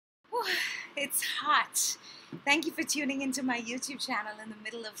It's hot. Thank you for tuning into my YouTube channel in the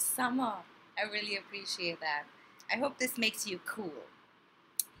middle of summer. I really appreciate that. I hope this makes you cool.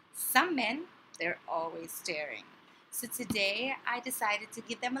 Some men, they're always staring. So today I decided to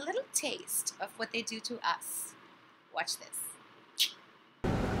give them a little taste of what they do to us. Watch this.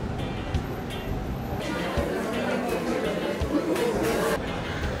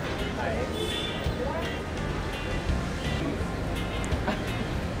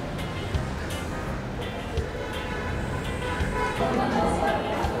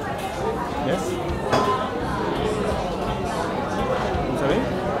 Yes? I'm sorry?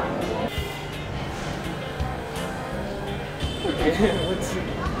 Okay, what's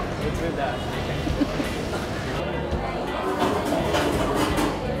with that?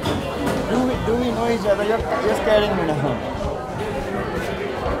 Do we know each other? You're scaring me now.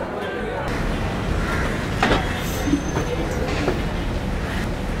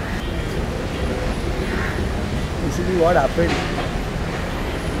 Basically what happened?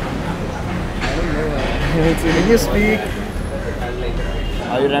 When you speak,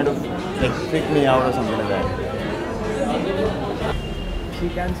 are you trying to like freak me out or something like that? She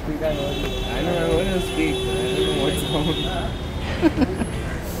can't speak. I know. I want to speak. I don't know what's wrong.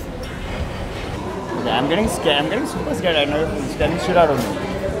 Yeah, I'm getting scared. I'm getting super scared. I know you're scaring shit out of me.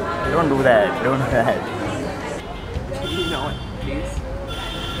 Don't do that. Don't do that. No, please.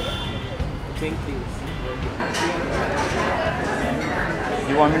 Think, please.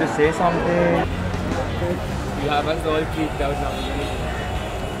 You want me to say something? You have us all freaked out now.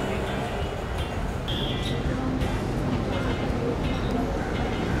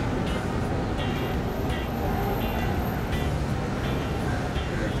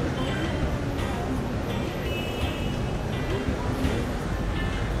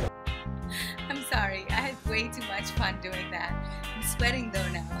 I'm sorry, I had way too much fun doing that. I'm sweating though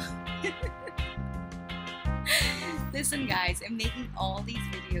now. Listen guys, I'm making all these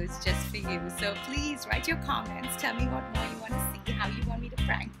videos just for you, so please write your comments, tell me what more you want to see, how you want me to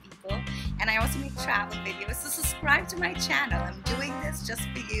prank people, and I also make travel videos, so subscribe to my channel. I'm doing this just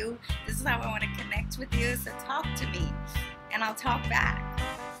for you. This is how I want to connect with you, so talk to me and I'll talk back.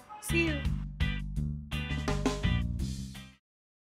 See you.